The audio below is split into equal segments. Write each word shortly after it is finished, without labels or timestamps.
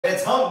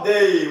It's Hump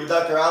Day with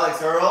Dr.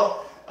 Alex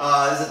Earl.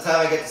 This is the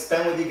time I get to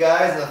spend with you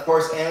guys and of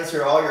course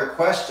answer all your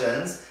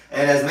questions.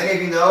 And as many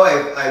of you know,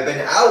 I've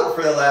been out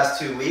for the last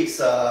 2 weeks.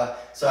 So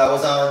I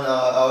was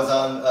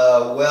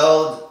on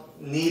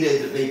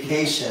well-needed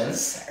vacation.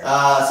 So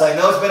I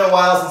know it's been a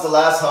while since the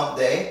last Hump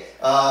Day.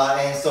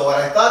 And so what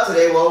I thought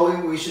today, well,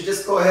 we should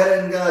just go ahead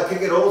and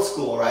kick it old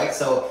school, right?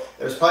 So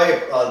there's probably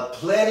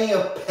plenty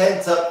of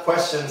pent-up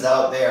questions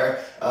out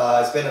there.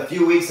 It's been a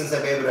few weeks since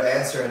I've been able to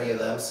answer any of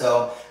them.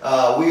 So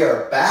we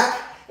are back.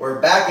 We're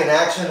back in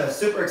action. I'm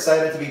super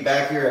excited to be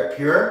back here at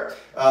Pure.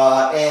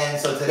 And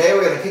so today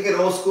we're going to kick it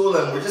old school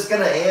and we're just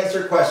going to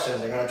answer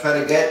questions. We're going to try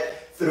to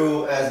get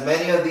through as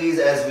many of these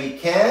as we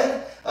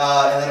can.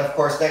 And then of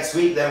course next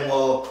week then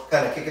we'll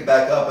kind of kick it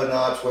back up a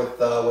notch with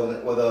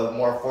a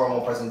more formal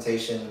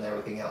presentation and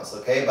everything else,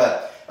 okay?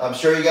 But I'm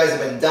sure you guys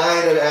have been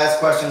dying to ask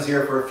questions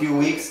here for a few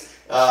weeks.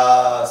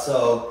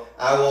 So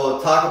I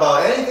will talk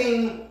about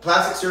anything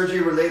plastic surgery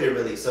related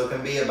really. So it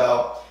can be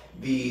about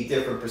the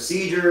different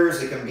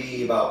procedures, it can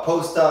be about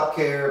post-op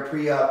care,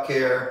 pre-op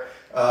care,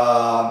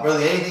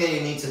 really anything that you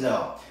need to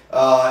know.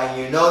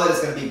 And you know that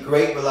it's going to be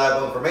great,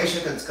 reliable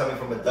information because it's coming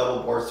from a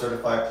double board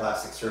certified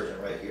plastic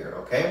surgeon right here,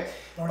 okay?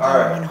 More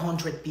than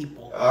 100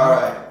 people. All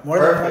right. More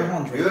Perfect. than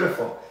 100.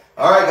 Beautiful.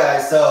 All right,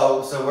 guys.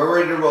 So we're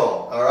ready to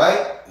roll. All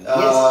right.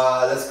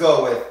 Yes. Let's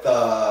go with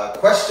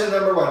question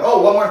number 1.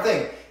 Oh, one more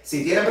thing.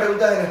 Si tienen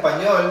preguntas en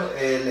español,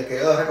 les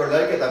quiero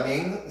recordar que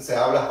también se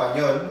habla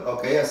español,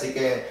 okay? Así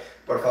que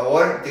por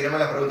favor, tírenme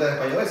las preguntas en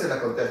español y se las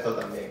contesto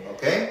también,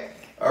 okay?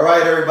 All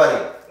right, everybody.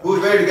 Who's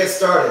ready to get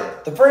started?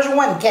 The first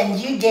one, can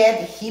you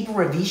get hip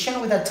revision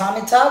with a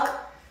tummy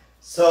tuck?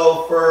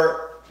 So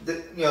for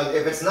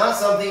if it's not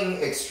something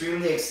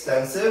extremely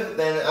extensive,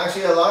 then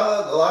actually a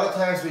lot of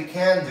times we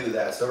can do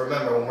that. So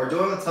remember, when we're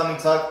doing the tummy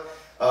tuck,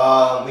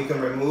 we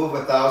can remove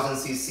 1,000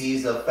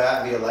 cc's of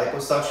fat via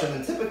liposuction,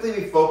 and typically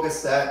we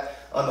focus that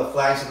on the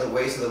flanks of the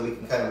waist so that we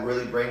can kind of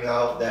really bring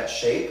out that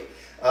shape.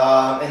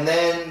 And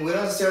then we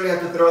don't necessarily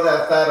have to throw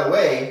that fat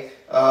away.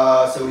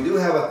 So we do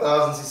have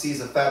 1,000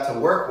 cc's of fat to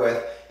work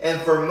with. And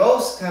for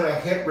most kind of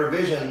hip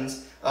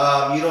revisions,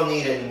 you don't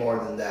need any more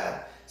than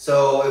that.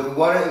 So if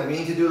we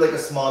need to do like a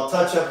small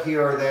touch up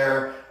here or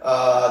there,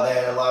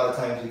 then a lot of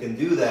times we can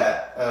do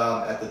that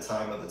at the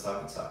time of the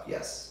tummy tuck.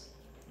 Yes.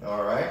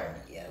 All right.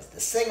 Yes. The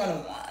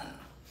second one.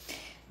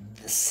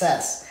 This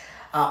says,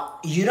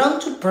 you don't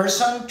do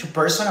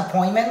person-to-person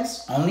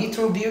appointments, only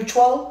through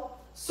virtual?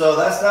 So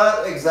that's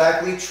not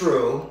exactly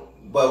true,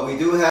 but we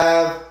do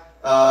have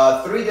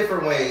 3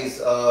 different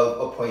ways of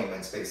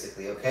appointments,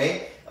 basically,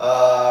 okay?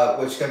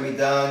 Which can be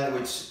done,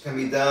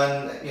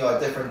 at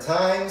different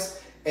times,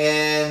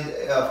 and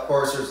of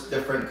course, there's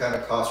different kind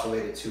of costs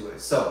related to it.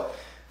 So,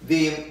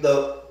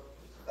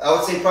 I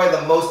would say probably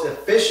the most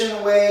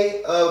efficient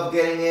way of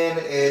getting in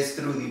is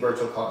through the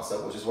virtual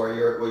consult, which is what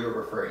you're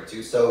referring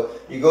to. So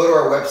you go to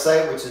our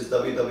website, which is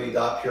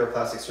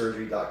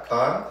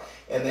www.pureplasticsurgery.com,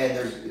 and then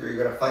you're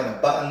going to find a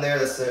button there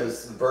that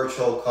says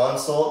virtual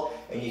consult,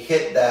 and you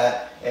hit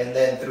that, and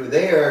then through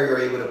there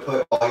you're able to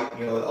put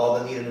all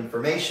the needed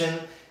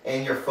information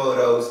and your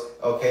photos,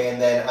 okay, and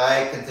then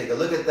I can take a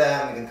look at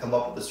that and we can come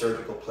up with a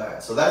surgical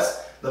plan. So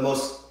that's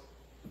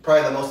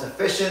probably the most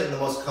efficient and the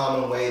most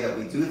common way that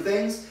we do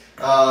things.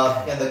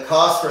 And the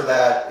cost for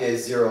that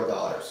is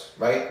 $0,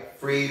 right?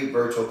 Free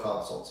virtual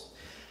consults.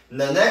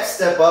 And the next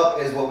step up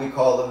is what we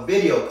call the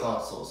video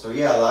consult. So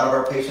yeah, a lot of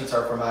our patients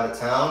are from out of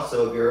town.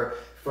 So if you're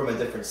from a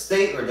different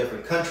state or a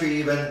different country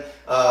even,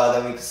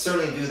 then we can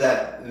certainly do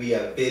that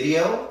via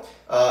video.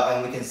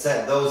 And we can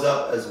set those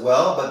up as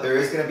well. But there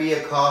is going to be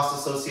a cost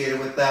associated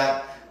with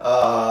that.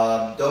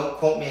 Don't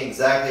quote me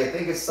exactly. I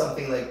think it's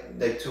something like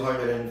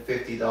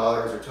 $250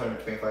 or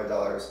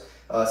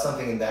 $225,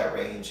 something in that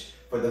range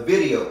for the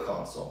video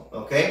consult,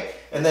 okay?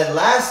 And then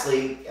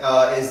lastly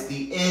is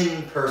the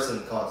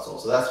in-person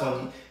consult. So that's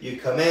when you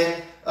come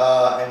in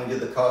and we do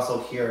the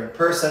consult here in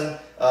person,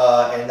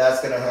 and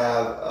that's gonna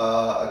have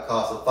a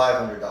cost of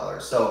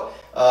 $500. So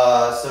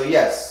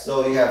yes,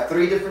 so you have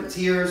 3 different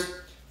tiers,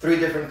 3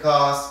 different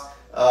costs,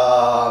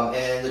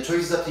 and the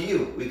choice is up to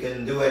you. We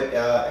can do it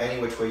any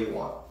which way you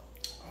want.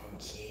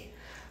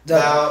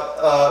 Now,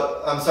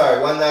 I'm sorry,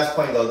 one last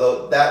point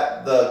though,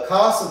 that the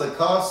cost of the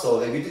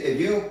consult, if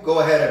you go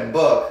ahead and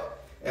book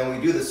and we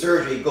do the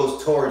surgery, it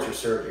goes towards your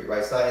surgery, right?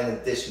 It's not in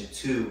addition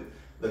to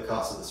the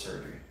cost of the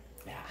surgery.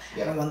 Yeah.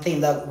 And one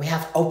thing that we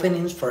have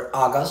openings for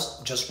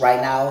August, just right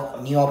now,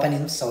 new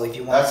openings, so if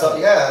you want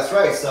that's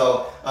right.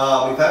 So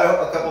we've had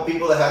a couple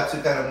people that had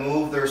to kind of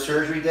move their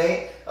surgery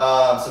date.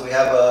 So we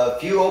have a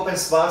few open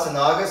spots in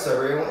August,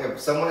 so if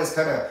someone is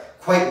kind of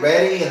quite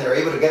ready and they're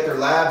able to get their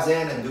labs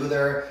in and do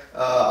their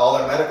all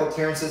their medical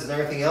clearances and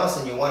everything else,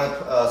 and you want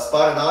a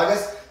spot in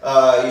August,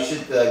 you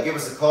should give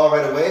us a call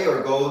right away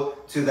or go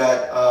to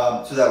that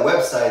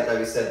website that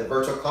we said, the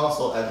virtual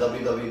consult at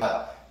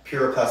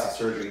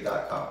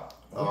www.pureplasticsurgery.com.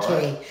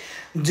 Okay. Right.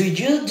 Do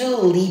you do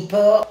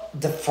lipo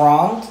the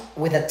front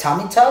with a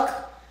tummy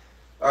tuck?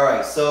 All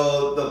right.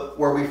 So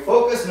where we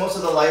focus most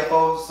of the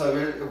lipo, so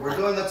we're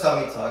doing the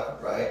tummy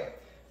tuck, right?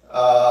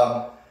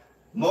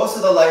 Most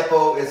of the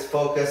lipo is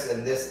focused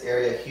in this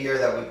area here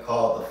that we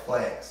call the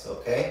flanks,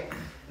 okay?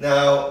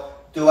 Now,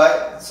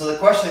 so the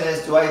question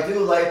is, do I do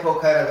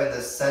lipo kind of in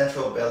the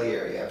central belly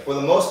area? For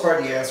the most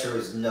part, the answer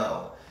is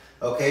no.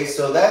 Okay,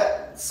 so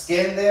that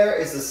skin there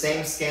is the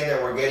same skin that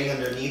we're getting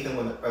underneath and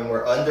when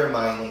we're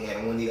undermining it.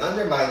 And when we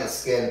undermine the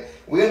skin,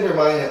 we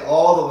undermine it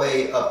all the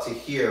way up to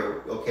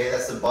here, okay?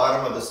 That's the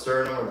bottom of the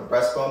sternum or the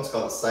breastbone. It's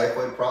called the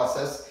xiphoid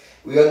process.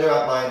 We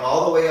undermine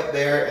all the way up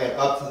there and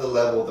up to the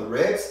level of the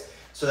ribs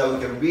so that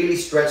we can really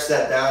stretch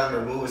that down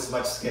and remove as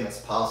much skin as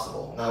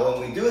possible. Now,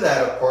 when we do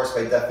that, of course,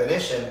 by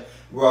definition,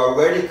 we're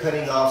already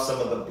cutting off some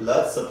of the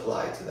blood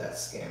supply to that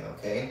skin,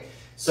 okay?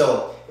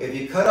 So if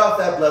you cut off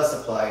that blood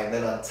supply and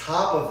then on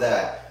top of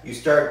that, you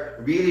start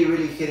really,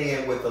 really hitting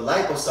it with the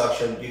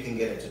liposuction, you can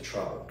get into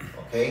trouble,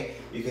 okay?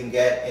 You can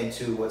get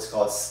into what's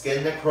called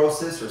skin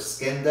necrosis or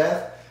skin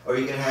death, or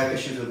you can have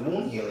issues with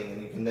wound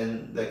healing,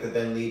 and that could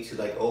then lead to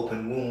like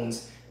open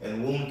wounds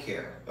and wound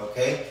care,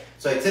 okay?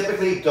 So I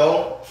typically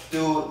don't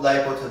do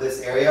lipo to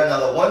this area.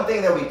 Now the one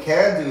thing that we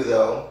can do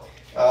though,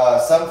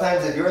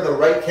 sometimes if you're the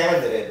right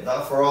candidate,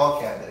 not for all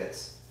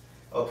candidates,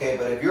 okay,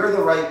 but if you're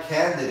the right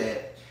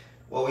candidate,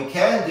 what we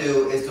can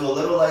do is do a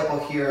little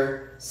lipo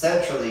here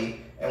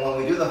centrally, and when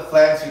we do the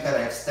flanks, we kind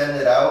of extend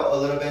it out a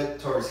little bit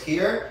towards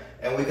here,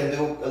 and we can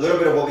do a little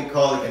bit of what we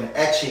call like an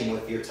etching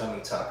with your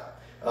tummy tuck.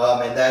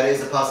 And that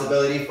is a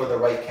possibility for the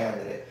right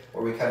candidate,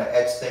 where we kind of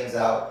etch things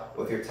out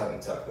with your tummy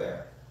tuck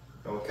there.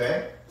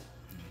 Okay?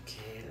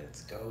 Okay,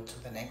 let's go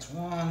to the next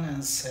one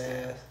and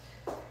say...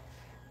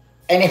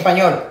 En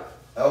español.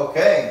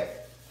 Okay.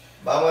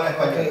 Vamos en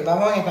español. Okay,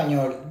 vamos en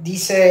español.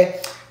 Dice,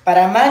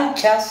 para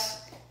manchas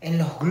en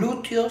los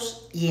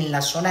glúteos y en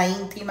la zona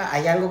íntima,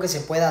 ¿hay algo que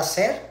se pueda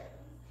hacer?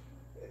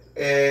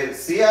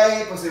 Sí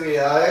hay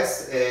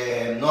posibilidades,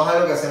 no es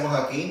algo que hacemos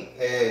aquí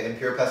en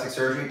Pure Plastic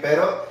Surgery,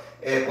 pero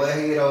puedes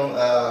ir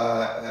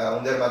a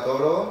un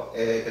dermatólogo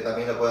que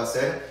también lo puede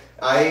hacer.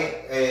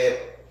 Hay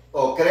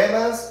o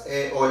cremas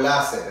o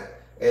láser,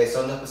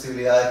 son las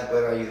posibilidades que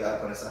pueden ayudar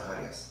con esas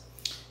áreas.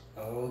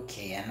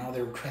 Okay,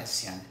 another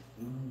question.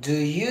 Do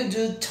you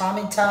do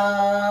tummy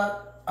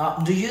tuck?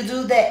 Do you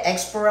do the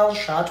Exparel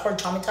shot for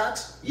tummy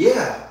tucks?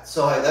 Yeah,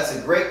 so that's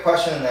a great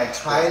question and I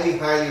highly,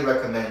 highly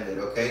recommend it,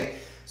 okay?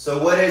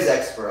 So what is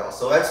Exparel?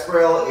 So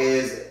Exparel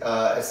is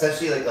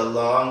essentially like a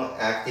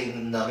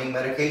long-acting numbing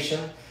medication.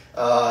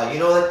 You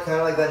know, that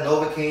kind of like that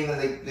Novocaine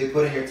that they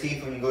put in your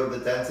teeth when you go to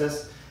the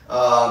dentist?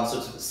 So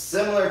it's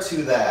similar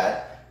to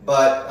that,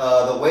 but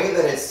the way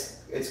that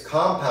it's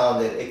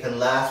compounded, it can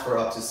last for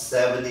up to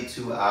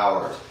 72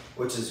 hours,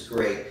 which is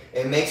great.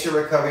 It makes your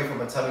recovery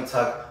from a tummy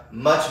tuck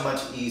much,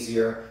 much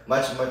easier,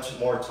 much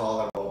more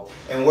tolerable.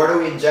 And where do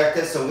we inject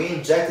it? So we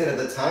inject it at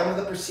the time of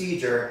the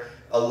procedure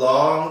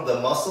along the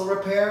muscle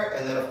repair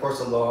and then of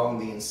course along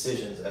the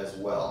incisions as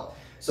well.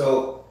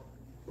 So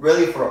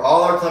really for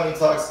all our tummy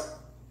tucks,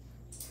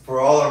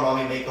 for all our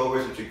mommy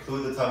makeovers, which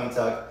include the tummy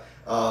tuck,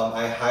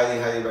 I highly,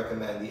 highly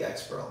recommend the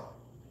Exparel.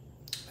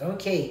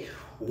 Okay,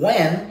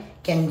 when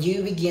can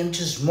you begin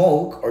to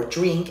smoke or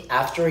drink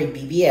after a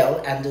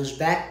BBL, and does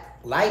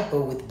back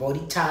lipo with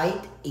body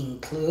type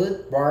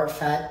include bar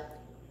fat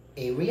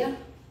area?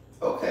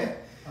 Okay.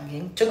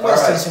 Okay, two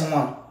questions in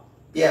one.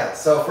 Yeah,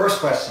 so first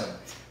question.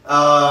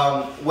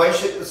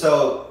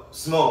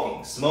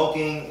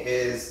 Smoking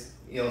is,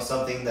 you know,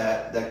 something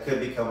that could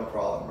become a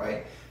problem,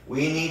 right?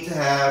 We need to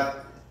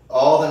have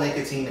all the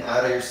nicotine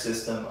out of your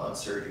system on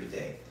surgery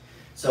day.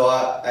 So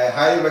I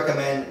highly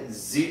recommend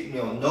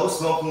no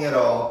smoking at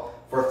all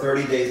for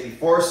 30 days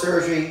before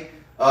surgery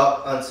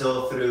up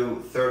until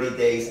through 30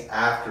 days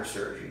after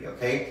surgery,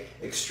 okay?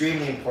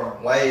 Extremely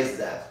important. Why is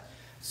that?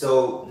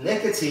 So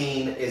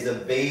nicotine is a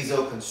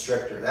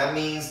vasoconstrictor. That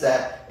means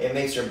that it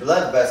makes your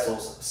blood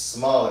vessels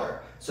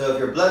smaller. So if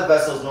your blood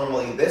vessel is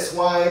normally this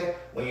wide,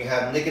 when you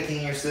have nicotine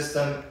in your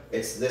system,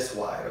 it's this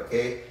wide,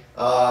 okay?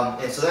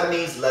 And so that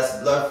means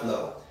less blood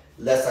flow,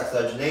 less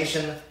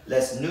oxygenation,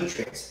 less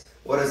nutrients.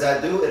 What does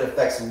that do? It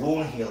affects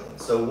wound healing.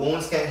 So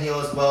wounds can't heal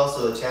as well,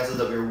 so the chances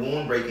of your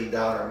wound breaking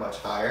down are much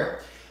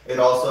higher. It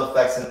also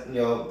affects,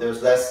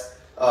 there's less,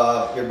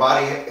 your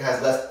body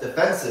has less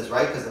defenses,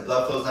 right? Because the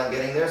blood flow is not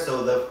getting there,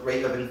 so the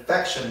rate of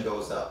infection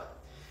goes up.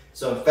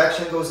 So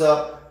infection goes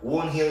up,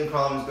 wound healing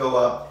problems go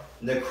up,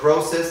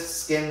 necrosis,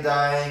 skin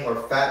dying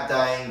or fat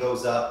dying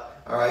goes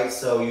up, all right?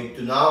 So you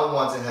do not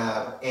want to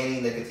have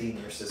any nicotine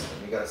in your system.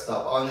 You gotta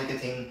stop all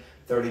nicotine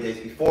 30 days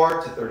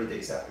before to 30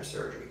 days after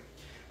surgery.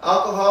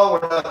 Alcohol,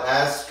 we're not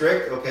as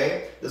strict,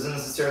 okay? Doesn't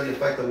necessarily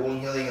affect the wound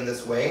healing in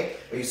this way,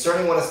 but you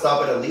certainly want to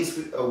stop it at least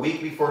a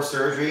week before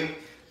surgery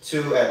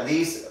to at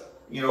least,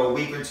 a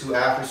week or two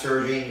after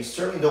surgery. And you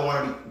certainly don't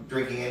want to be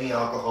drinking any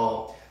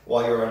alcohol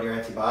while you're on your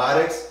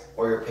antibiotics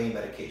or your pain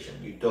medication.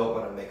 You don't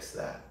want to mix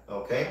that,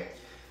 okay?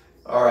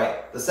 All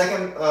right, the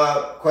second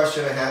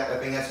question I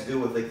think has to do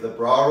with like the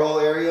bra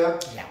roll area.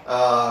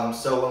 Yeah.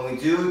 So when we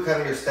do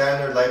kind of your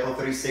standard Lipo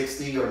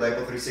 360 or Lipo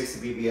 360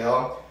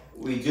 BBL,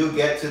 we do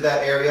get to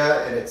that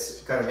area and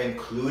it's kind of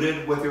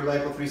included with your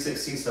Lipo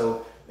 360,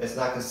 so it's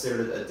not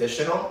considered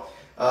additional.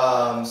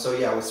 So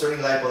yeah, we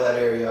certainly lipo that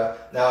area.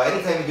 Now,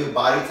 anytime you do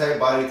body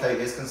type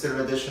is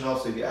considered additional.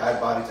 So if you add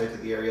body type to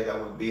the area, that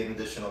would be an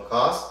additional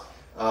cost.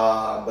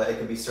 But it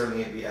can be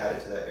certainly be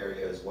added to that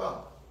area as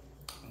well.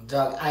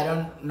 Doug, I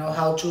don't know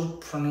how to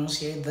pronounce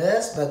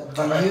this, but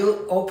do All right.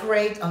 you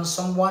operate on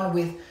someone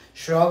with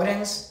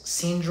Sjogren's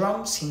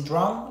syndrome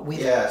with?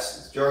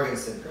 Yes,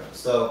 Sjogren's syndrome.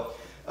 So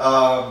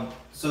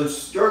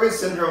Sjogren's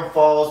syndrome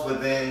falls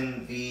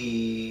within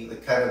the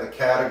kind of the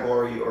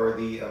category or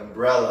the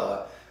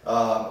umbrella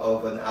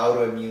of an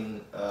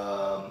autoimmune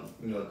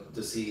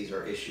disease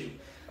or issue.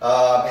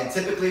 And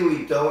typically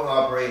we don't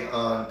operate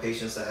on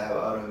patients that have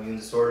autoimmune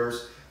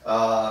disorders,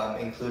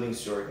 including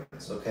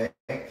Sjogren's. Okay.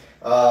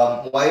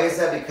 Why is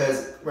that?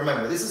 Because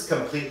remember, this is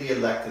completely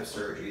elective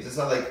surgeries. It's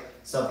not like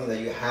something that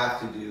you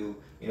have to do,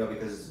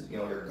 because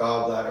your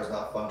gallbladder is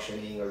not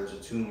functioning or there's a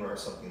tumor or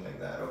something like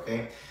that.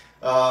 Okay.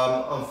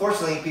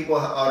 Unfortunately, people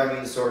with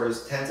autoimmune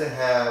disorders tend to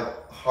have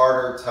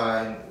harder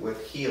time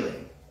with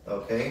healing.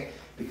 Okay,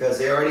 because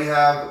they already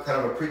have kind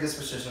of a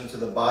predisposition to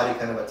the body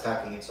kind of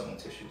attacking its own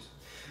tissues.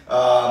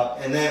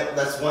 And then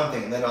that's one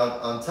thing. And then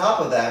on top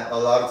of that, a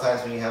lot of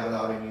times when you have an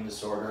autoimmune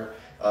disorder,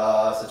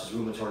 such as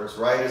rheumatoid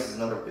arthritis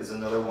is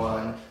another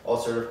one,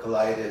 ulcerative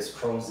colitis,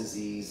 Crohn's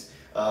disease.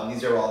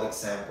 These are all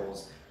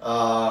examples.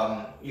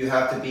 You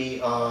have to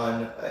be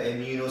on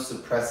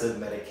immunosuppressive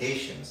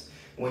medications.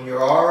 When you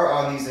are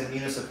on these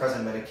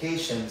immunosuppressive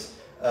medications,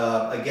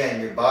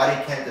 again, your body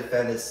can't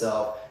defend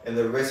itself, and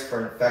the risk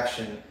for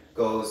infection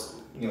goes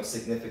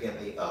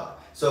significantly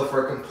up. So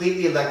for a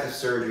completely elective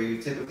surgery,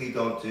 you typically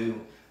don't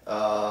do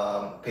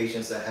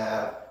patients that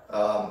have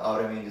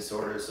autoimmune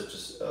disorders such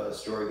as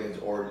Sjogren's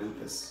or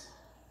lupus.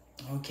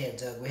 Okay,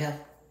 Doug, we have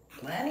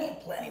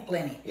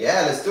plenty.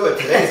 Yeah, let's do it.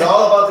 Today's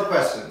all about the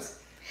questions.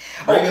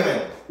 Bring them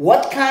in.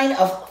 What kind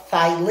of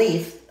thigh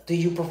lift do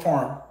you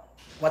perform?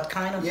 What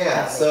kind of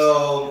Yeah, thigh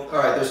so all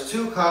right, there's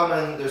two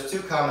common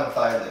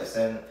thigh lifts,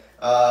 and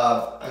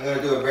I'm going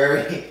to do a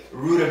very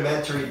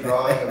rudimentary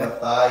drawing of a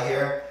thigh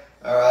here.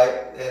 All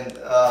right, and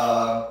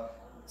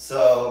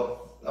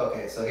so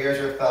here's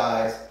your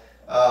thighs,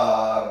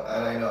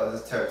 and I know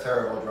this is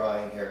terrible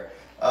drawing here,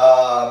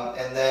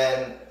 and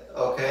then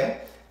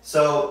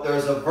so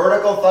there's a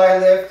vertical thigh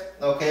lift,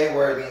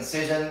 where the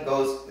incision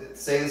goes.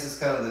 Say this is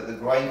kind of the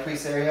groin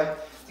crease area.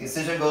 The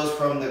incision goes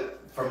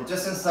from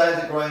just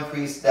inside the groin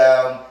crease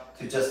down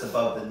to just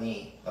above the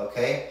knee.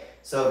 Okay,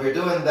 so if you're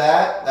doing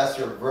that, that's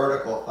your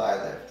vertical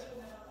thigh lift.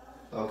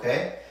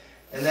 Okay,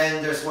 and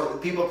then there's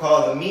what people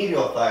call the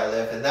medial thigh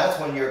lift, and that's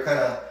when you're kind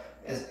of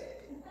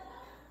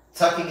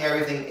tucking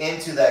everything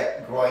into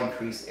that groin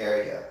crease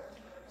area.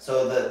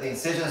 So the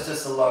incision is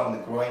just along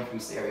the groin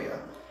crease area,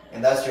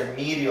 and that's your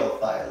medial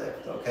thigh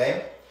lift.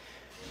 Okay.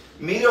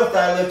 Medial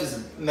thigh lift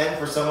is meant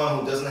for someone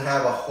who doesn't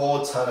have a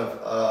whole ton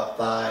of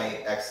thigh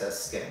excess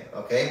skin.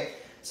 Okay,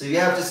 so you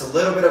have just a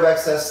little bit of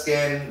excess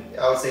skin.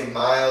 I would say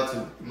mild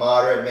to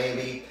moderate,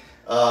 maybe,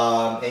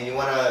 and you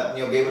want to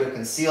be able to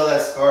conceal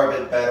that scar a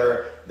bit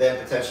better. Then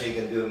potentially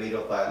you can do a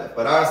medial thigh lift.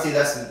 But honestly,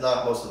 that's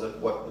not most of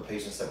the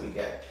patients that we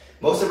get.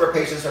 Most of our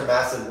patients are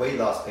massive weight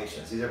loss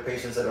patients. These are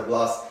patients that have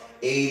lost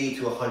 80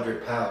 to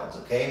 100 pounds.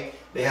 Okay,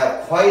 they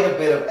have quite a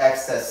bit of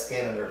excess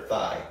skin on their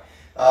thigh,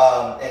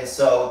 and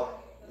so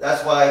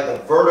that's why the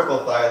vertical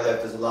thigh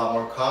lift is a lot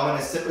more common.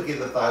 It's typically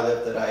the thigh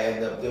lift that I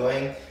end up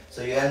doing.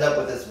 So you end up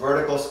with this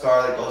vertical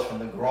scar that goes from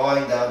the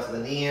groin down to the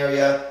knee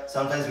area.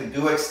 Sometimes we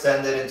do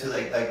extend it into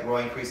that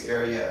groin crease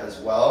area as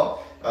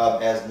well,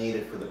 as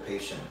needed for the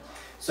patient.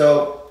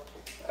 So,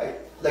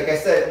 like I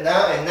said,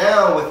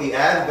 now with the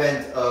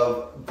advent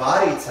of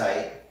body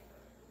tight,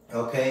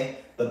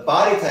 the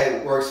body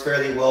tight works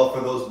fairly well for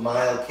those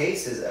mild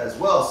cases as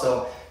well.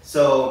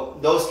 So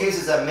those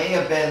cases that may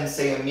have been,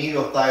 say, a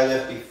medial thigh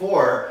lift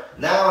before,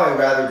 now I'd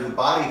rather do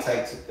body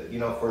tight,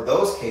 for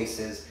those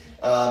cases,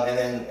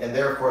 and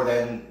therefore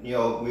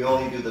we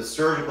only do the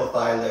surgical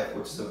thigh lift,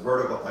 which is a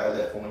vertical thigh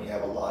lift, when you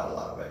have a lot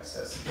of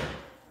excess skin.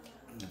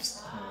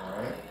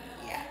 All right.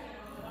 Yeah.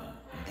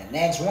 The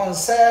next one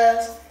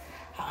says,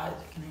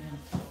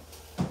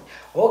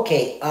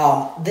 okay,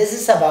 this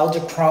is about the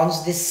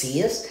Crohn's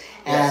disease.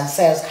 And Yes.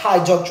 says, hi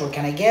doctor,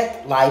 can I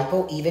get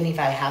lipo even if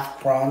I have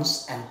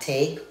Crohn's and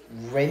take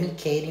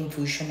Remicade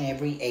infusion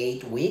every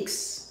 8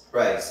 weeks?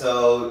 Right.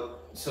 So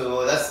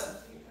that's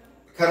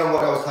kind of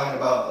what I was talking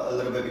about a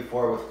little bit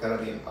before with kind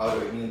of the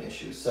autoimmune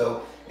issues.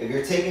 So if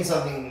you're taking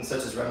something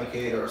such as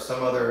Remicade or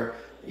some other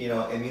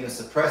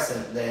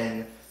immunosuppressant,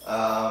 then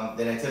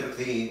I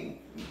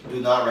typically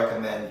do not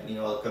recommend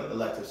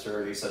elective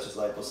surgery such as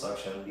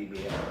liposuction,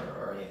 BBL,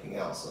 or anything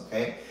else.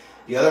 Okay.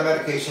 The other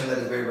medication that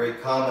is very, very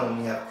common when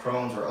you have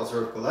Crohn's or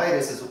ulcerative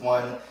colitis is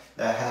one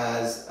that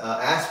has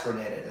aspirin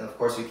in it. And of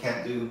course, you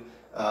can't do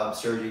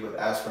surgery with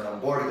aspirin on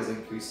board because it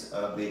increases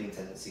bleeding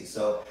tendency.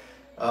 So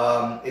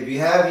if you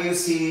have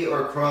UC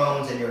or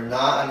Crohn's and you're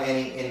not on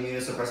any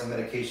immunosuppressive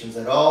medications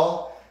at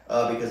all,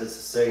 because it's,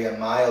 say, a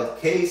mild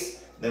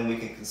case, then we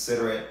can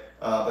consider it.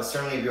 But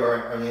certainly if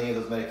you're on any of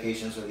those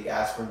medications or the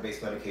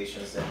aspirin-based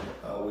medications, then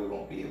we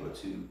won't be able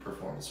to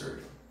perform the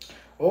surgery.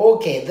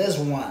 Okay, this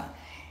one.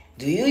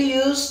 Do you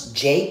use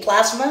J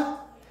plasma?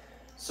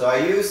 So I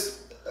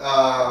use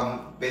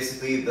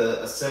basically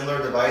a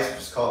similar device,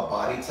 which is called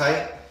Body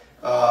Tight.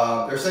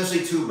 They're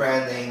essentially two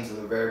brand names of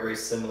a very, very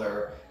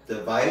similar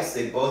device.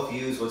 They both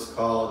use what's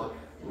called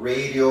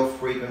radio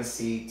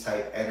frequency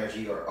type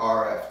energy, or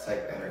RF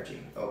type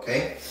energy,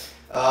 okay?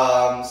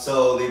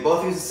 So they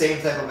both use the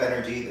same type of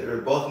energy. They're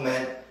both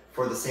meant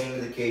for the same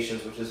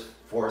indications, which is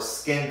for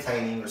skin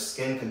tightening or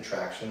skin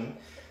contraction,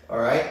 all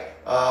right?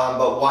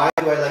 But why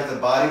do I like the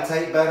Body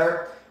Tight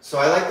better? So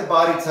I like the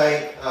Body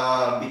Tight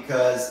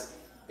because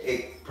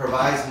it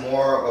provides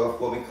more of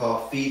what we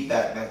call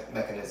feedback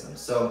mechanisms.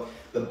 So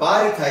the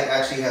Body Tight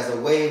actually has a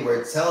way where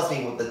it tells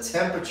me what the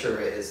temperature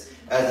is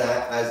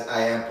as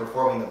I am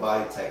performing the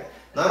Body Tight.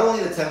 Not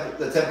only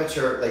the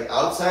temperature like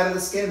outside of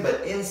the skin,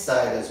 but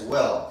inside as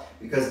well.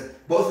 Because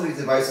both of these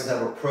devices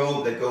have a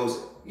probe that goes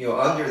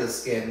under the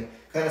skin,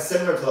 kind of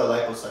similar to a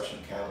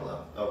liposuction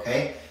cannula,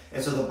 okay?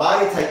 And so the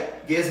Body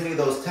Tight gives me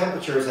those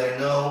temperatures, and I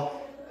know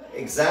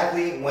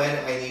exactly when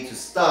I need to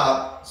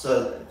stop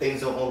so that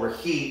things don't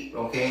overheat,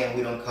 okay, and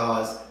we don't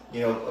cause,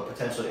 a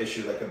potential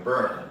issue like a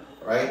burn,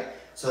 right?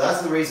 So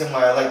that's the reason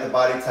why I like the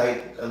Body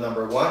Tight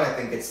number one. I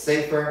think it's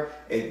safer.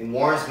 It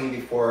warns me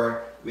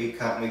before we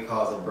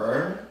cause a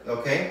burn,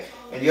 okay?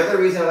 And the other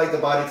reason I like the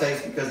Body Tight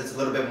is because it's a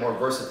little bit more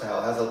versatile.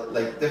 It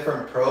has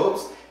different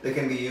probes that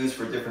can be used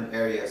for different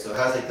areas. So it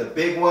has like the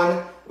big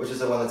one, which is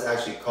the one that's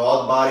actually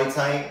called Body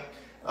Tight,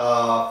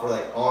 for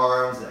like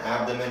arms and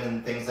abdomen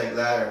and things like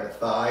that, or the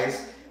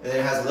thighs. And then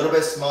it has a little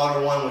bit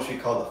smaller one, which we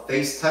call the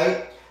Face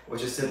Tight,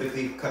 which is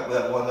typically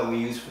that one that we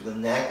use for the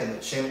neck and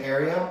the chin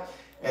area.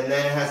 And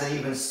then it has an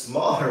even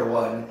smaller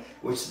one,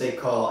 which they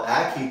call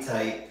Aki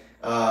Tight,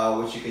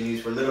 which you can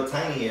use for little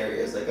tiny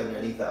areas like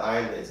underneath the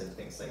eyelids and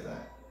things like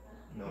that.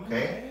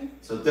 Okay?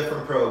 So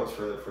different probes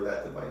for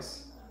that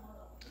device.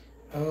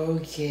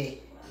 Okay.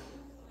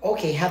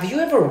 Okay, have you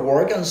ever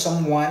worked on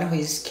someone who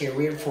is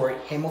carrier for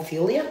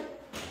hemophilia?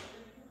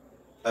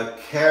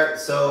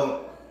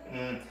 So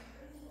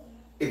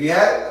if you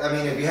have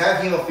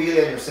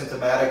hemophilia and you're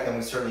symptomatic, then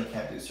we certainly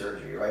can't do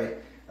surgery, right?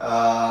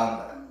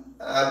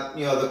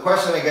 The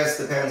question, I guess,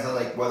 depends on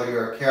like whether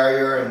you're a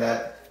carrier and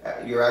that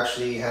you're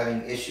actually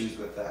having issues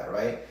with that,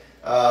 right?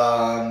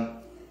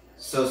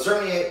 So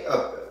certainly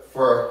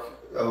for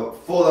a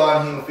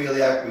full-on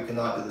hemophiliac, we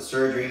cannot do the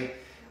surgery.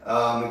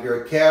 If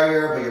you're a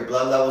carrier but your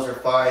blood levels are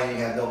fine and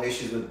you have no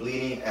issues with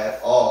bleeding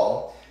at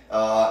all,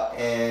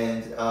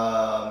 and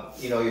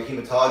your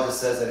hematologist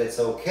says that it's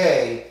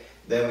okay,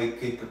 then we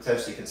could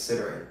potentially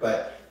consider it.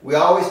 But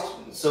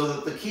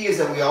the key is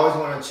that we always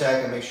want to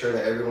check and make sure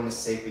that everyone is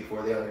safe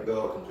before they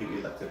undergo a completely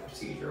elective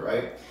procedure,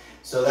 right?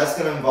 So that's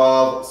going to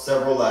involve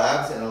several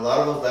labs, and a lot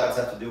of those labs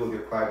have to do with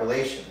your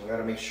coagulation. We got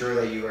to make sure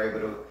that you are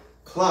able to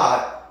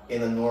clot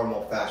in a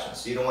normal fashion.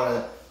 So you don't want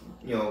to,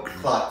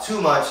 clot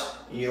too much,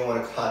 and you don't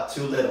want to clot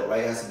too little,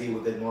 right? It has to be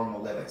within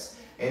normal limits.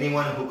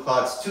 Anyone who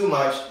clots too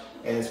much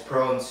and is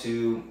prone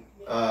to,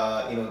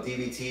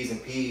 DVTs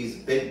and P's,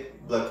 big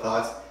blood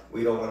clots,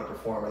 we don't want to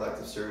perform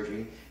elective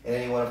surgery. And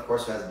anyone, of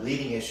course, who has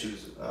bleeding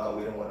issues,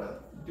 we don't want to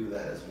do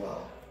that as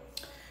well.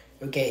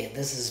 Okay,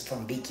 this is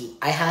from Vicky.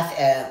 I have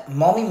a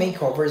mommy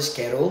makeover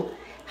schedule.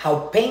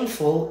 How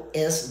painful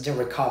is the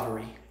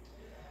recovery?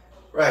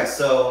 Right,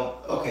 so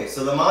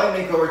the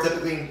mommy makeover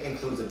typically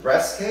includes a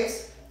breast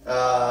case,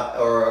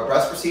 or a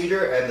breast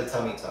procedure, and the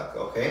tummy tuck,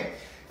 okay?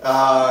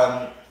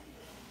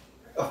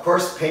 Of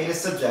course, pain is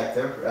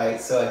subjective, right?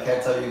 So I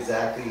can't tell you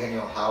exactly,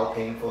 how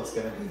painful it's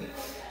going to be.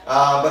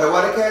 But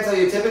what I can tell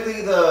you,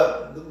 typically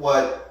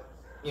what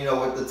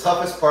the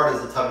toughest part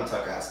is the tummy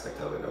tuck aspect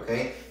of it,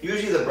 okay?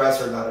 Usually the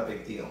breasts are not a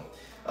big deal.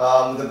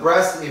 The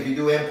breast, if you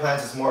do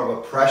implants, it's more of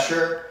a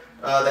pressure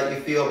that you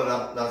feel,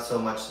 but not so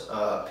much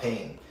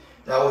pain.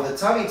 Now with the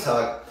tummy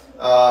tuck,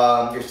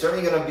 you're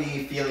certainly going to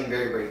be feeling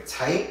very, very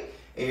tight,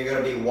 and you're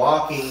going to be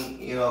walking,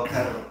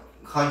 kind of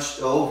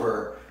hunched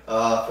over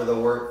for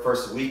the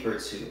first week or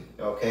two,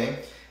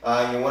 okay?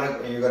 You're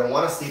going to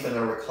want to sleep in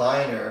a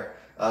recliner,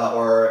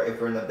 or if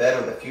you're in the bed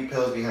with a few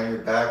pillows behind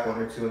your back, one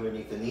or two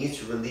underneath the knees,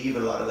 to relieve a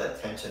lot of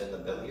that tension in the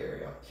belly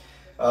area.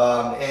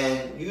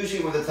 And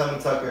usually with a tummy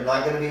tuck, you're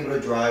not going to be able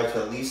to drive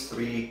to at least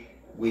 3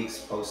 weeks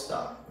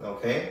post-op,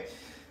 okay?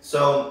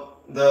 So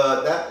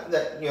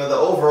the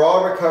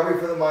overall recovery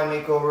for the mind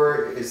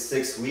makeover is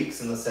 6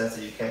 weeks, in the sense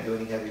that you can't do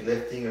any heavy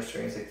lifting or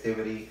strenuous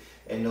activity,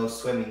 and no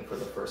swimming for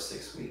the first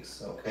 6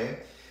 weeks, okay?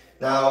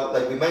 Now,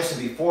 like we mentioned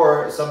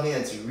before, something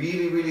that's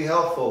really, really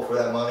helpful for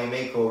that mommy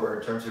makeover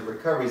in terms of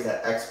recovery is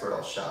that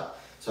Exparel shot.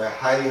 So I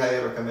highly, highly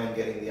recommend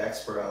getting the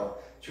Exparel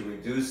to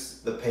reduce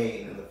the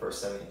pain in the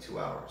first 72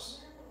 hours.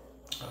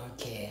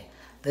 Okay,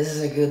 this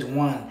is a good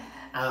one.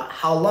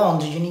 How long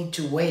do you need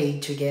to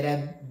wait to get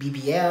a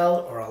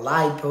BBL or a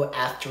lipo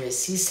after a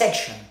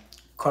C-section?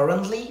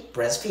 Currently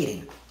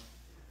breastfeeding.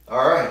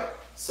 All right.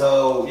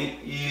 So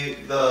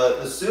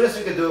the soonest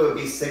you could do it would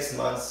be 6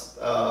 months,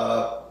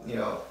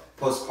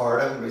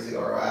 postpartum, basically,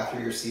 or after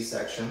your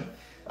C-section,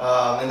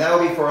 and that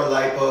would be for a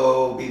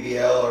lipo,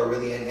 BBL, or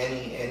really in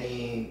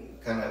any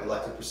kind of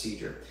elective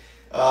procedure.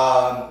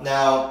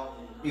 Now,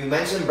 you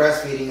mentioned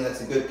breastfeeding, and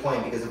that's a good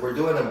point, because if we're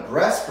doing a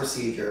breast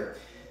procedure,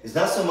 it's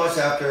not so much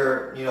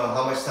after,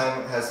 how much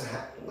time has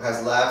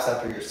lapsed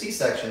after your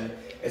C-section.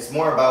 It's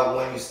more about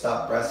when you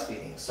stop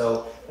breastfeeding.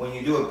 So when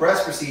you do a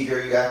breast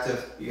procedure, you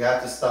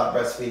have to stop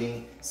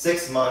breastfeeding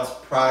 6 months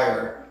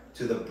prior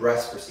to the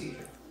breast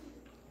procedure.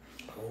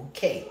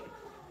 Okay.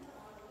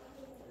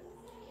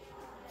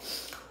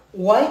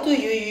 Why do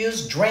you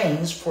use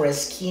drains for a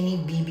skinny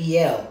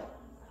BBL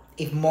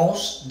if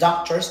most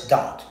doctors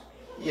don't?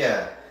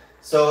 Yeah.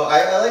 So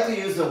I like to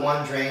use the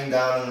one drain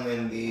down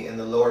in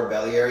the lower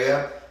belly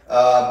area.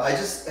 I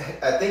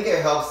think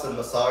it helps the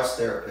massage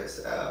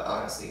therapist,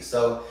 honestly.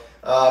 So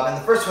in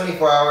the first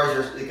 24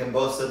 hours, it can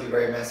both still be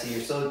very messy.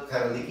 You're still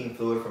kind of leaking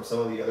fluid from some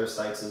of the other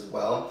sites as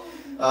well.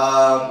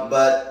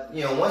 But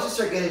once you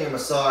start getting your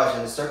massage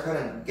and you start kind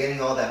of getting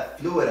all that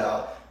fluid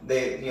out,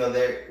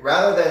 they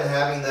rather than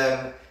having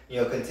them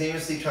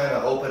continuously trying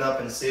to open up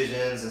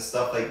incisions and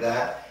stuff like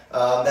that,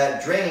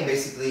 that drain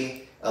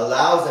basically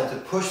allows them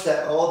to push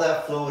all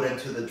that fluid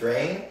into the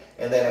drain,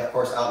 and then of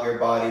course out your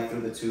body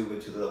through the tube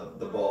into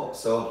the bulb.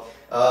 So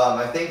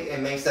I think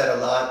it makes that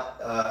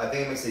I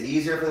think it makes it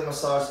easier for the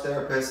massage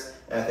therapist,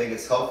 and I think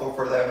it's helpful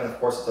for them, and of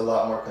course it's a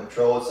lot more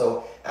controlled.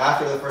 So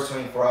after the first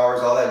 24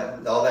 hours,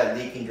 all that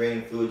leaking,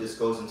 draining fluid just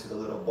goes into the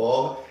little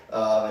bulb,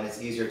 and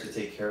it's easier to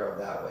take care of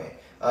that way.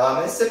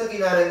 It's typically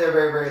not in there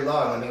very, very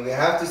long. I mean, we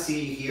have to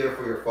see you here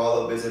for your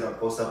follow-up visit on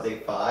post-op day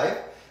 5,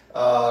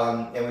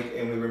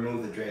 and we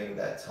remove the drain at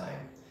that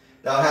time.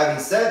 Now,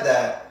 having said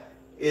that,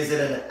 is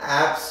it an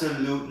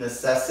absolute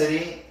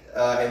necessity?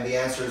 And the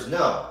answer is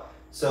no.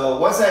 So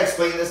once I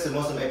explain this to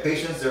most of my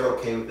patients, they're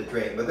okay with the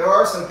drain. But there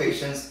are some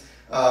patients,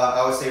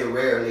 I would say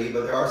rarely,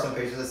 but there are some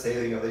patients that say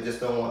they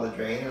just don't want the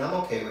drain, and I'm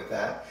okay with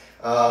that.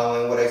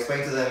 And what I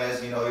explain to them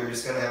is, you're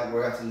just we're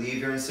gonna have to leave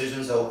your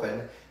incisions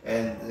open,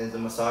 and the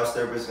massage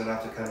therapist is gonna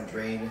have to kind of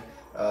drain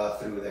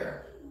through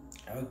there.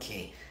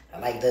 Okay, I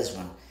like this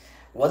one.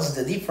 What's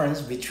the difference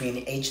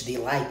between HD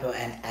lipo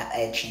and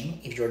etching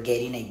if you're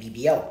getting a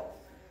BBL?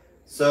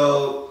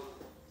 So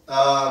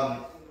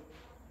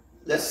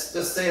let's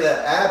just say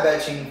that ab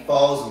etching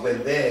falls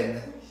within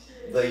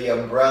the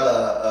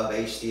umbrella of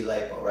HD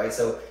lipo, right?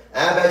 So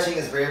ab etching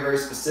is very, very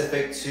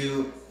specific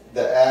to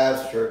the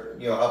abs, which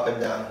are up and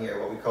down here,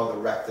 what we call the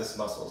rectus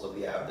muscles of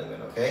the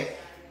abdomen. Okay,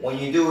 when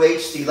you do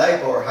HD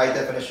lipo or high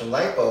definition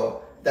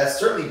lipo, that's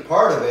certainly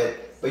part of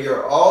it, but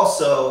you're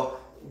also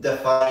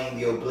defining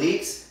the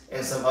obliques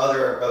and some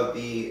other of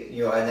the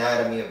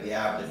anatomy of the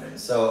abdomen.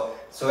 So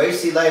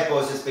HD lipo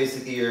is just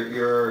basically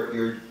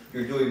you're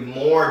doing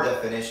more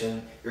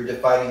definition. You're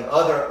defining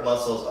other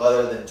muscles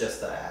other than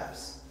just the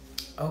abs.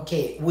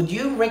 Okay, would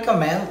you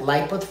recommend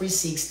lipo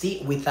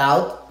 360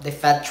 without the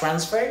fat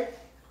transfer?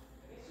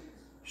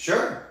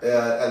 Sure,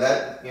 and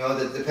that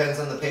depends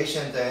on the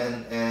patient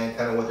and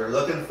kind of what they're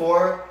looking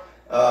for,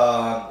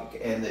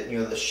 and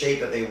the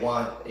shape that they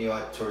want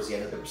towards the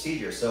end of the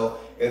procedure. So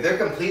if they're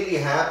completely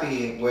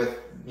happy with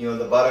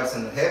the buttocks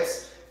and the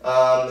hips,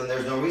 then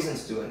there's no reason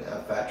to do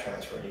a fat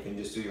transfer. You can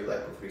just do your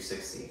lipo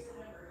 360.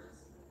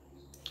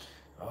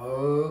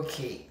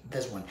 Okay,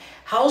 this one.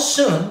 How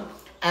soon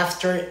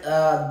after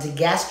the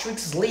gastric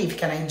sleeve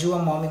can I do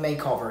a mommy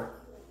makeover?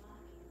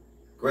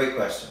 Great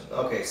question.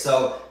 Okay,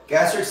 so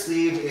gastric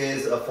sleeve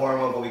is a form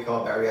of what we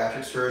call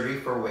bariatric surgery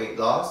for weight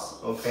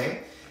loss.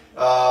 Okay,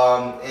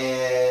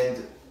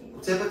 and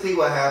typically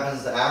what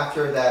happens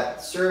after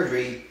that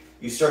surgery,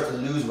 you start to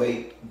lose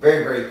weight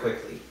very, very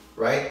quickly,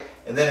 right?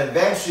 And then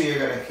eventually you're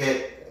going to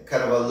hit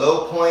kind of a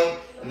low point,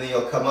 and then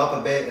you'll come up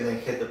a bit and then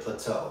hit the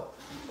plateau,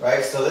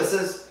 right? So this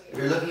is, if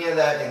you're looking at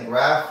that in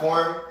graph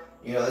form,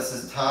 this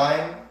is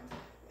time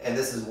and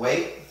this is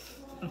weight.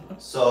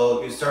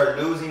 So you start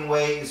losing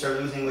weight,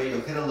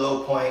 you'll hit a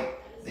low point,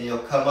 then you'll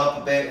come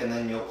up a bit, and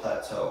then you'll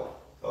plateau,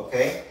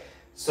 okay?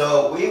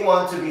 So we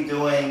want to be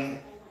doing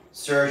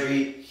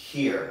surgery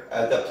here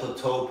at the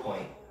plateau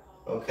point,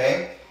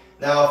 okay?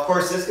 Now, of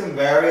course, this can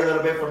vary a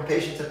little bit from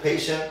patient to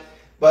patient,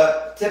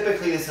 but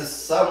typically this is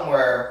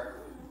somewhere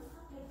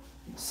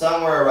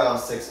around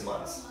 6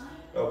 months,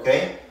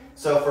 okay?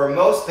 So for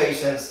most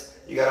patients,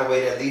 you gotta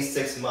wait at least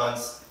 6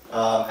 months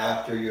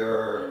after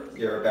your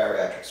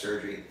bariatric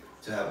surgery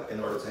in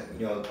order to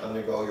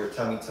undergo your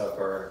tummy tuck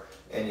or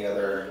any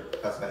other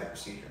cosmetic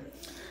procedure.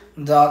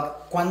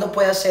 Doc, ¿cuándo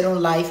puede hacer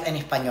un live en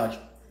español?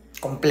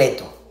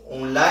 Completo.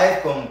 Un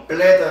live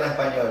completo en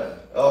español.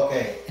 Ok.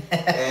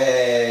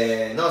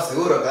 No,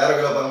 seguro, claro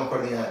que lo podemos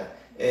coordinar.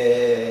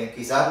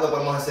 Quizás lo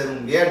podemos hacer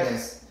un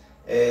viernes.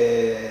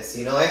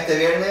 Si no este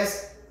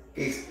viernes,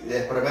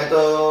 les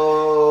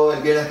prometo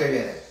el viernes que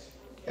viene.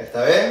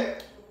 ¿Está bien?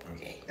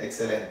 Okay.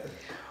 Excelente.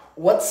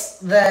 What's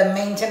the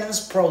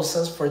maintenance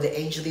process for the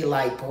HD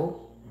lipo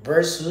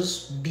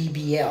versus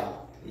BBL?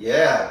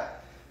 Yeah.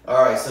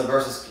 All right. So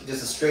versus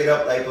just a straight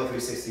up lipo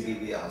 360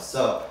 BBL.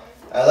 So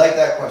I like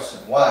that question.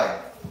 Why?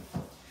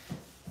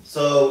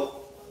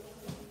 So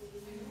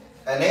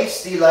an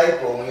HD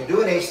lipo, when you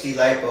do an HD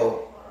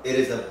lipo, it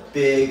is a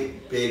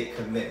big, big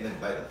commitment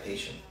by the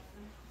patient.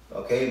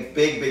 Okay,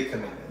 big, big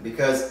commitment,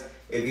 because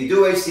if you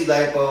do HC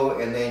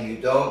lipo and then you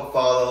don't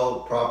follow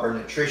proper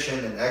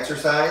nutrition and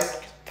exercise,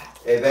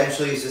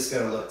 eventually it's just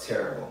going to look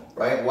terrible,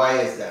 right? Why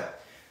is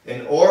that?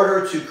 In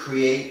order to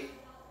create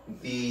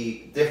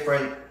the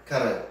different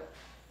kind of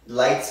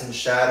lights and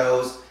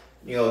shadows,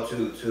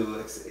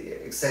 to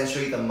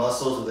accentuate the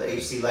muscles of the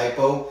HC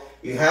lipo,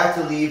 you have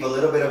to leave a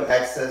little bit of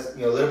excess, a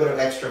little bit of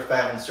extra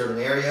fat in certain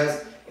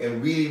areas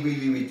and really,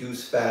 really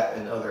reduce fat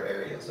in other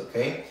areas,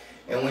 okay?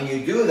 And when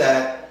you do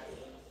that,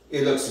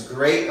 it looks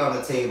great on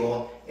the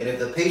table. And if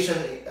the patient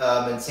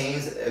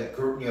maintains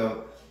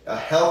a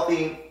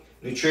healthy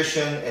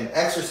nutrition and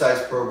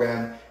exercise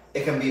program,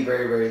 it can be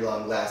very, very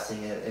long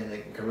lasting, and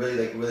it can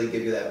really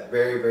give you that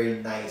very,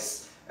 very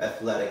nice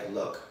athletic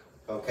look,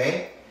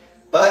 okay?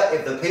 But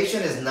if the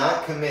patient is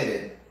not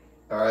committed,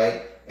 all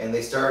right, and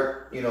they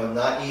start,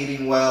 not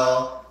eating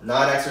well,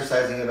 not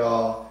exercising at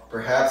all,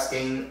 perhaps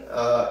gain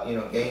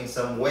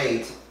some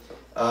weight,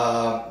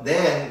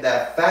 then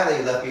that fat that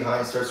you left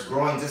behind starts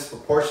growing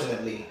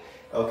disproportionately,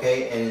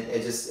 okay, and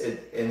it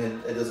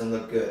doesn't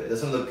look good. It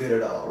doesn't look good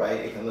at all, right?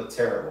 It can look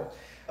terrible.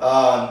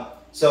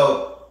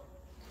 So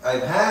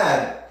I've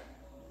had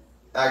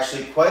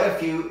actually quite a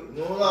few,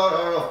 well,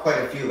 I don't know if quite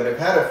a few, but I've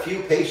had a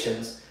few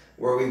patients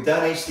where we've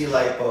done HD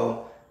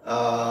lipo,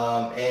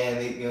 and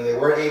they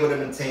weren't able to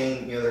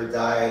maintain their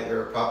diet,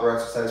 their proper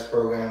exercise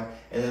program,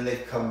 and then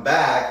they've come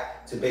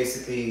back to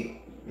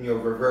basically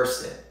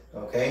reverse it,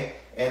 okay?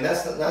 And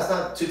that's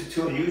not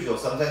too unusual.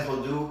 Sometimes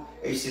we'll do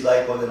HD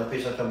lipo, then a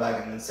patient will come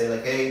back and say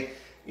like, hey,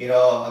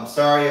 I'm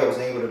sorry, I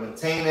wasn't able to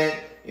maintain it.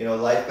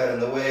 Life got in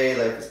the way,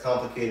 life is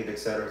complicated,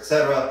 etc.,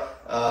 etc.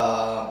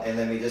 And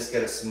then we just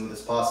get as smooth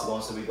as possible.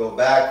 And so we go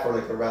back for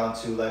like a round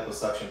 2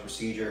 liposuction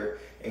procedure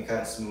and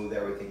kind of smooth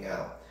everything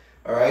out.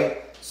 All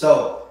right.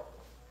 So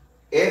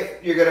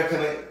if you're gonna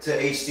commit to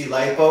HD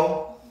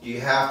lipo,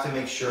 you have to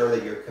make sure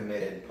that you're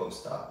committed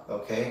post-op.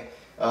 Okay.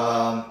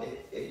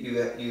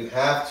 You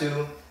have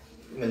to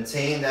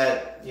maintain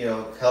that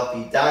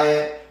healthy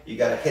diet. You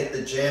got to hit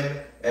the gym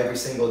every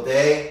single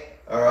day.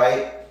 All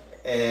right.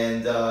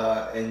 And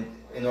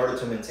in order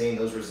to maintain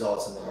those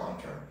results in the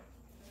long term.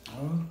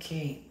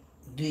 Okay.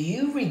 Do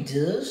you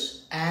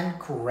reduce and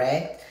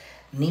correct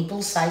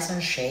nipple size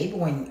and shape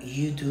when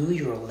you do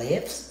your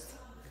lifts,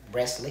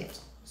 breast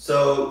lifts?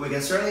 So we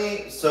can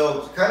certainly,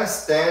 kind of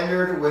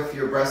standard with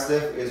your breast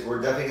lift is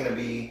we're definitely going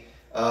to be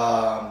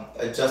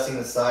adjusting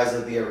the size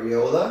of the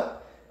areola.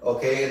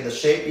 Okay, and the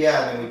shape,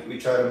 yeah, I mean, we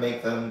try to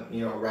make them,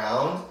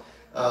 round.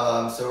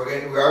 So we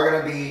are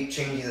going to be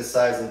changing the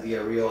size of the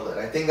areola. And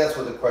I think that's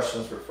what the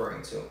question is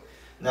referring to.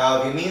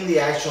 Now, if you mean the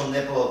actual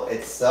nipple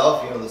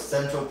itself, the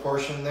central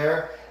portion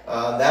there,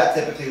 that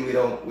typically we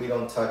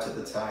don't touch at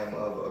the time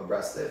of a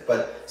breast lift.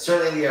 But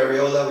certainly the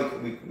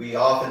areola, we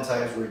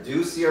oftentimes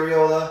reduce the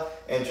areola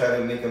and try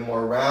to make it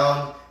more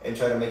round and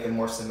try to make it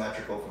more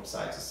symmetrical from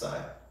side to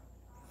side.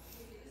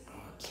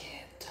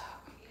 Okay,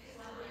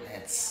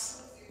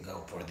 let's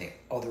go for the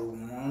other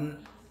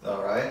one.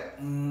 All right.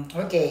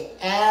 Okay,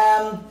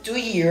 2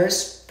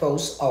 years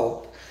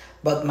post-op,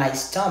 but my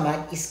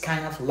stomach is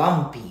kind of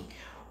lumpy.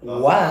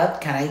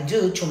 What can I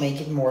do to make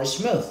it more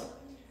smooth?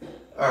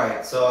 All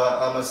right, so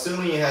I'm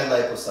assuming you had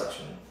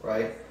liposuction,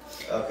 right?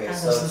 Okay,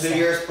 so 2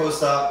 years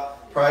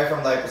post-op, probably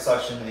from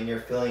liposuction, and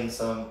you're feeling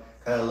some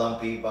kind of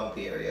lumpy,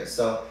 bumpy areas.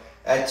 So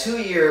at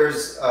 2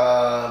 years,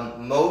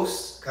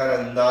 most kind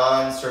of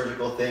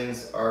non-surgical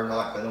things are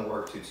not going to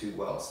work too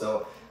well.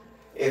 So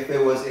if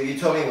you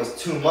told me it was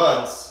 2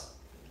 months,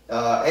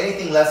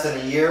 anything less than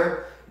a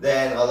year,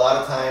 then a lot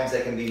of times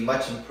that can be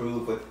much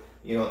improved with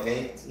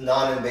any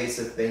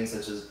non-invasive things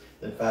such as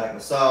lymphatic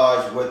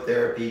massage, wood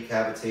therapy,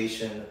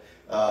 cavitation,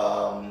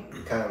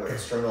 kind of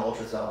external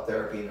ultrasound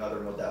therapy, and other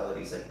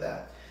modalities like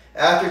that.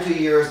 After 2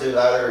 years, there's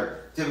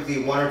either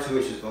typically 1 or 2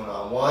 issues going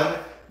on. One,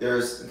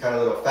 there's kind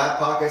of little fat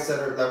pockets that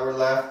were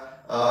left,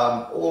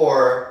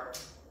 or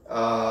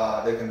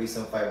there can be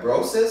some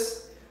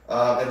fibrosis.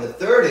 And the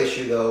third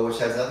issue, though, which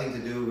has nothing to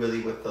do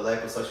really with the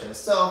liposuction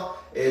itself,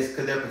 is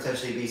could there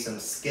potentially be some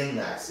skin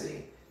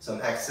laxity,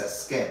 some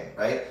excess skin,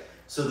 right?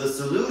 So the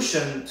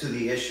solution to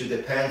the issue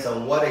depends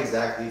on what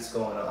exactly is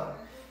going on.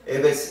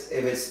 If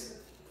it's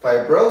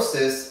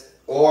fibrosis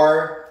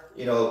or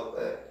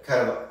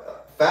kind of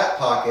fat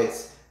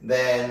pockets,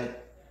 then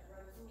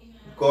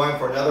going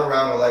for another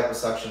round of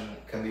liposuction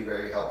can be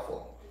very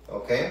helpful.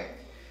 Okay.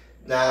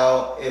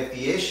 Now, if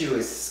the issue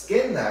is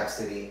skin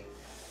laxity,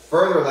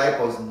 further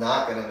lipo is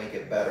not going to make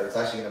it better. It's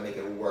actually going to make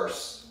it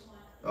worse.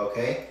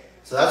 Okay.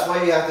 So that's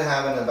why you have to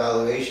have an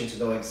evaluation to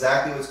know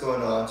exactly what's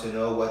going on, to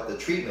know what the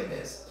treatment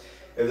is.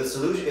 If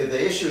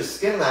the issue is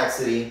skin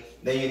laxity,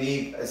 then you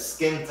need a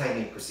skin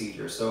tightening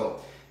procedure. So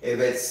if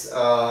it's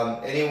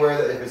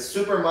if it's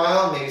super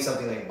mild, maybe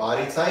something like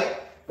Body Tight.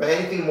 But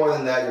anything more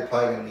than that, you're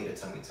probably going to need a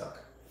tummy tuck.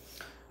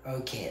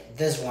 Okay,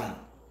 this one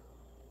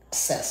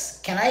says,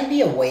 can I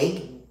be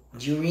awake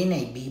during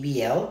a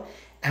BBL?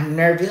 I'm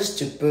nervous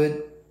to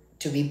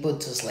be put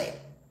to sleep.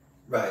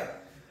 Right.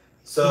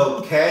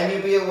 So can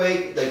you be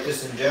awake? Like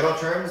just in general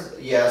terms,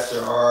 yes,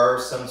 there are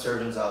some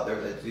surgeons out there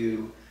that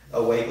do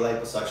awake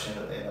liposuction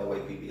and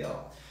awake BBL.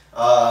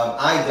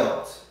 I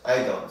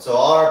don't. So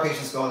all our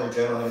patients go under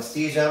general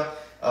anesthesia.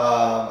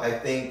 I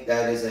think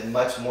that is a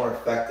much more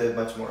effective,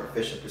 much more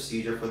efficient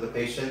procedure for the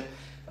patient.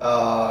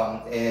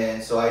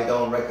 And so I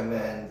don't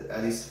recommend,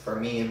 at least for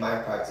me in my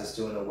practice,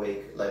 doing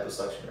awake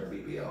liposuction or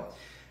BBL.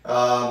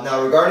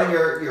 Now regarding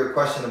your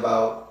question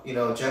about,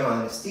 general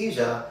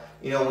anesthesia,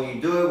 when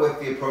you do it with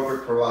the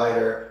appropriate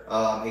provider,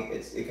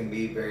 it can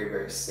be very,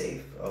 very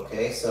safe.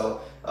 Okay,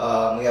 so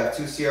we have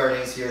two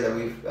CRNAs here that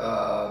we've,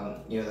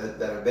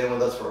 that have been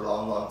with us for a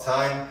long, long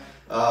time.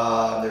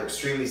 They're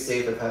extremely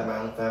safe. I've had my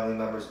own family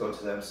members go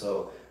to them,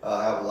 so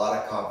I have a lot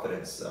of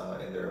confidence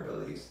in their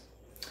abilities.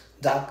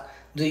 Doc,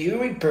 do you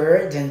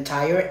repair the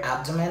entire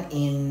abdomen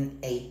in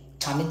a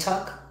tummy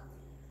tuck?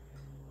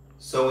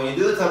 So when you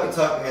do the tummy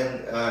tuck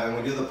and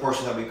we do the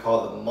portion that we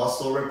call the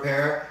muscle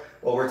repair,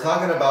 what we're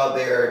talking about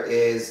there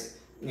is,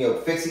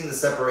 fixing the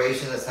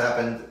separation that's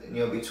happened,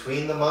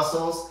 between the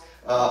muscles,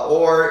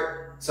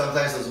 or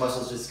sometimes those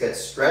muscles just get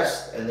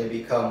stretched and they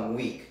become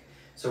weak.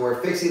 So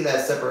we're fixing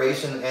that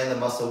separation and the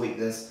muscle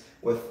weakness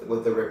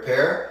with the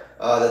repair.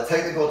 The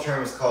technical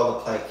term is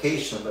called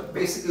application, but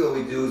basically what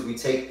we do is we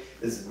take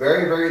this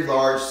very, very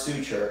large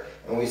suture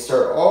and we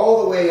start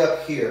all the way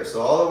up here.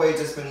 So all the way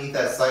just beneath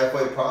that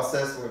xiphoid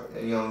process,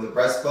 the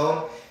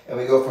breastbone, and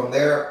we go from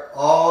there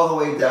all the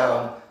way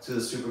down to the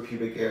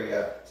suprapubic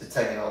area to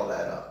tighten all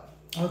that up.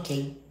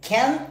 Okay,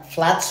 can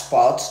flat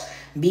spots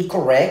be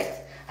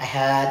correct? I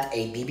had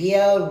a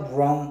BBL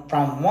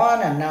from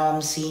one and now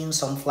I'm seeing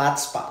some flat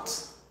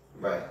spots.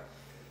 Right.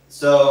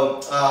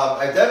 So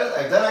I've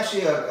done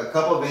actually a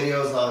couple of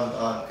videos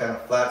on kind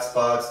of flat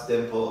spots,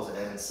 dimples,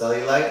 and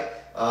cellulite.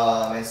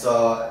 And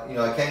so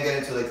I can't get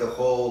into like the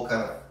whole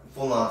kind of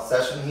full-on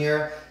session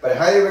here, but I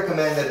highly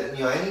recommend that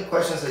any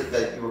questions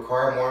that you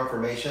require more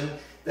information,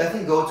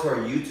 definitely go to our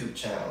YouTube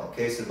channel.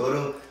 Okay, so go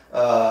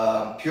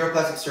to Pure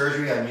Plastic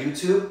Surgery on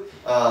YouTube,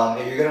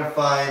 and you're gonna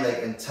find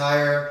like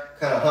entire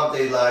kind of Hump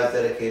Day lives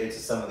dedicated to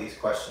some of these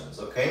questions.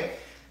 Okay,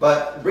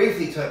 but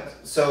briefly,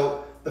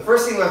 so the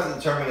first thing we have to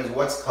determine is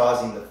what's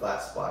causing the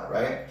flat spot,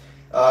 right?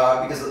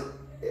 Because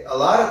a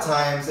lot of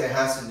times it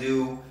has to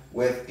do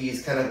with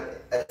these kind of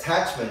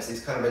attachments,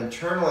 these kind of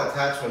internal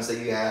attachments that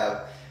you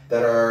have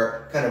that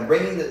are kind of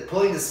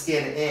pulling the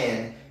skin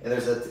in, and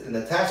there's an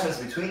attachments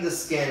between the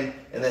skin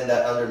and then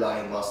that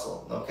underlying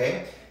muscle,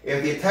 okay?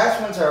 If the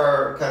attachments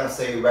are kind of,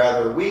 say,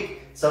 rather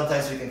weak,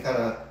 sometimes we can kind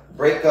of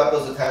break up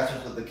those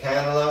attachments with the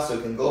cannula, so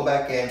we can go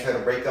back in, try to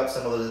break up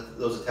some of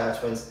those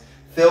attachments,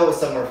 fill with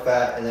some more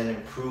fat, and then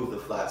improve the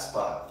flat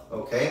spot,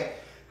 okay?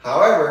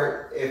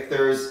 However, if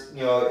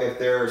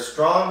they're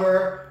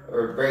stronger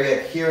or very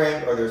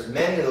adherent, or there's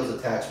many of those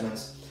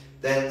attachments,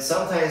 then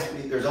sometimes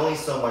there's only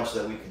so much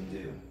that we can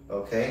do,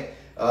 okay?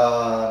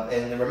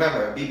 And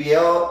remember,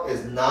 BBL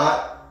is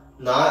not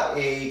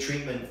a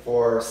treatment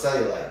for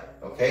cellulite,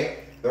 okay?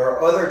 There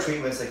are other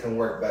treatments that can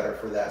work better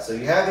for that. So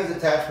you have these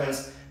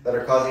attachments that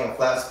are causing a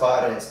flat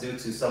spot and it's due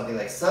to something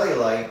like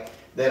cellulite,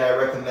 then I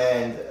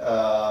recommend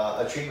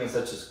a treatment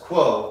such as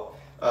Quo,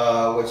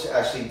 which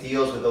actually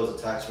deals with those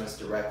attachments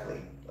directly,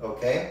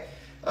 okay?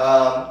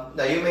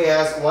 Now you may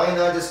ask, why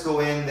not just go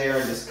in there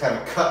and just kind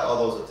of cut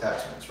all those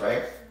attachments,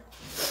 right?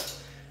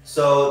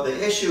 So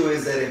the issue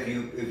is that if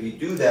you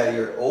do that,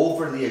 you're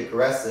overly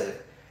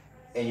aggressive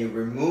and you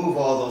remove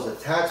all those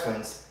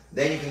attachments,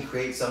 then you can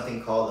create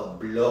something called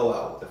a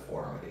blowout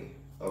deformity,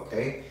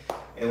 okay?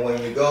 And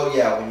when you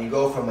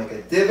go from like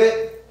a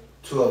divot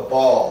to a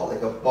ball,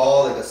 like a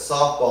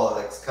softball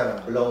that's kind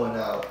of blowing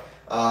out.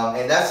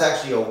 And that's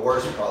actually a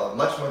worse problem,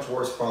 much, much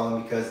worse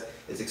problem, because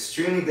it's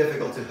extremely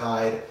difficult to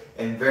hide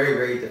and very,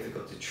 very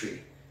difficult to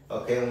treat.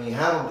 Okay, when you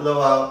have a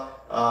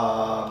blowout, a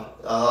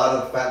lot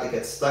of the fat that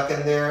gets stuck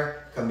in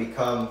there can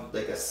become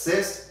like a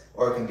cyst,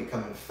 or it can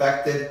become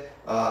infected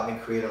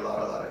and create a lot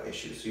of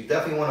issues. So you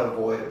definitely want to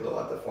avoid a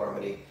blowout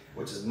deformity,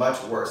 which is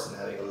much worse than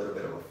having a little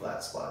bit of a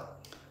flat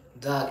spot.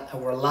 Doug,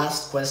 our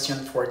last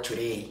question for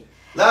today.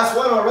 Last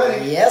one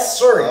already? Yes,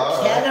 sir.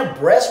 All Can right. a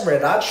breast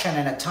reduction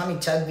and a tummy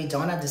tuck be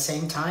done at the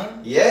same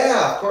time?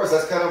 Yeah, of course.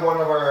 That's kind of one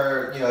of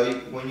our,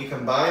 when you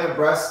combine a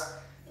breast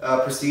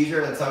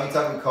procedure and a tummy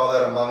tuck, we call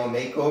that a mommy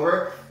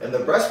makeover. And the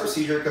breast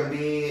procedure can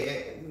be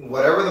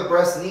whatever the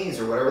breast needs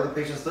or whatever the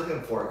patient's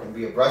looking for. It can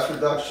be a breast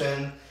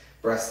reduction,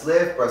 breast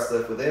lift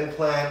with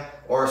implant,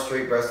 or a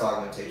straight breast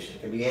augmentation.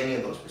 It can be any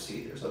of those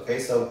procedures, okay?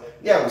 So,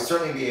 yeah, we'll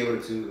certainly be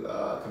able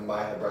to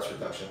combine the breast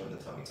reduction with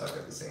the tummy tuck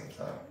at the same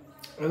time.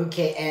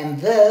 Okay, and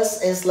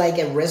this is like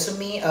a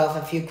resume of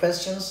a few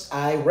questions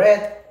I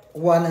read.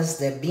 One is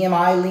the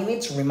BMI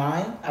limits.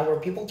 Remind our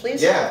people,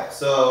 please. Yeah,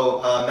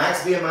 so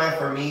max BMI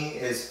for me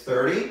is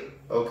 30,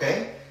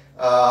 okay?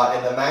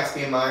 And the max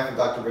BMI for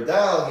Dr.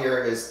 Vidal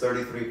here is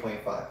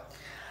 33.5.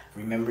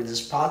 Remember the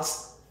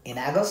spots in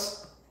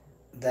August?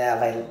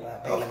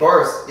 Of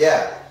course,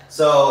 yeah.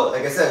 So,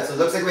 like I said, so it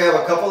looks like we have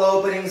a couple of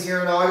openings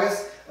here in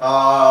August.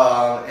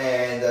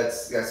 And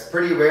that's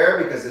pretty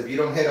rare, because if you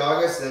don't hit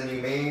August, then you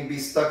may be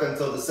stuck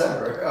until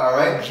December. All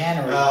right.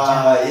 January.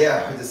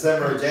 Yeah,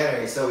 December or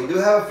January. So we do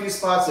have a few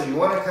spots. So you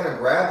want to kind of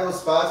grab those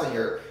spots, and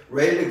you're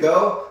ready to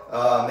go,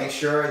 make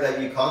sure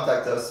that you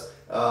contact us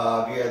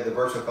via the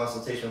virtual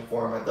consultation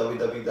form at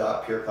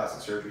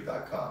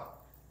www.pureplasticsurgery.com.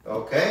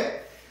 Okay?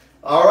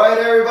 All right,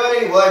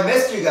 everybody. Well, I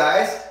missed you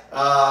guys.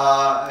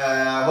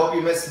 And I hope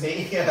you missed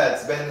me.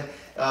 It's been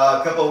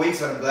a couple of weeks,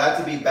 but I'm glad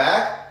to be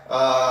back.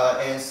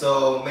 And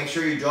so make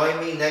sure you join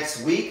me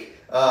next week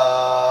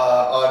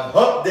on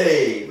Hump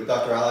Day with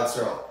Dr. Alex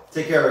Earl.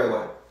 Take care,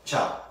 everyone.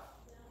 Ciao.